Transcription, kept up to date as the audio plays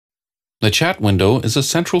The chat window is a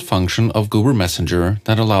central function of Goober Messenger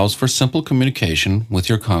that allows for simple communication with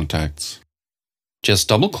your contacts. Just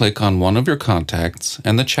double-click on one of your contacts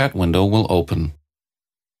and the chat window will open.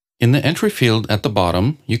 In the entry field at the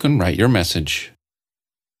bottom, you can write your message.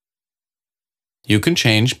 You can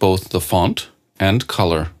change both the font and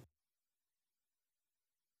color.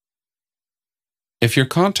 If your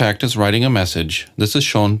contact is writing a message, this is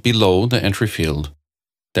shown below the entry field.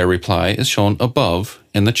 Their reply is shown above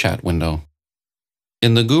in the chat window.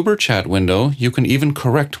 In the Goober chat window, you can even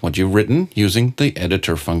correct what you've written using the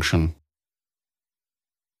editor function.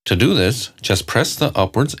 To do this, just press the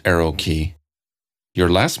upwards arrow key. Your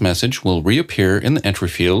last message will reappear in the entry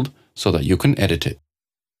field so that you can edit it.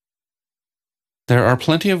 There are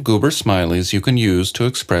plenty of Goober smileys you can use to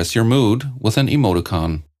express your mood with an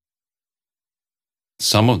emoticon.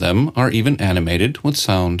 Some of them are even animated with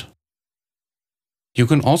sound. You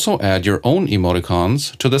can also add your own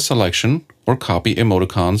emoticons to the selection or copy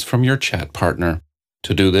emoticons from your chat partner.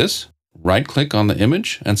 To do this, right-click on the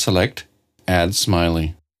image and select Add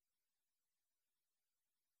Smiley.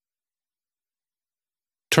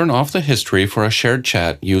 Turn off the history for a shared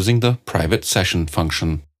chat using the Private Session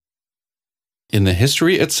function. In the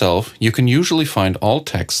history itself, you can usually find all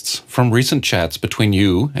texts from recent chats between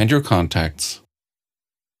you and your contacts.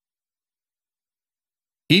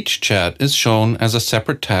 Each chat is shown as a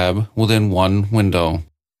separate tab within one window.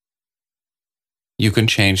 You can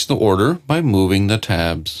change the order by moving the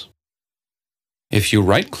tabs. If you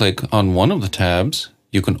right-click on one of the tabs,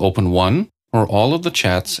 you can open one or all of the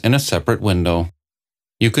chats in a separate window.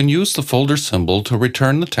 You can use the folder symbol to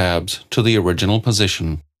return the tabs to the original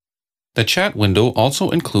position. The chat window also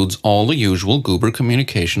includes all the usual Goober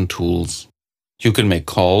communication tools. You can make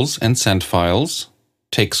calls and send files,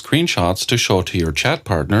 take screenshots to show to your chat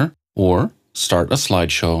partner, or start a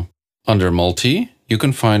slideshow. Under Multi, you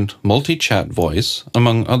can find multi-chat voice,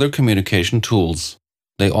 among other communication tools.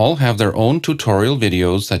 They all have their own tutorial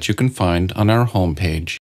videos that you can find on our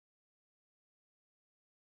homepage.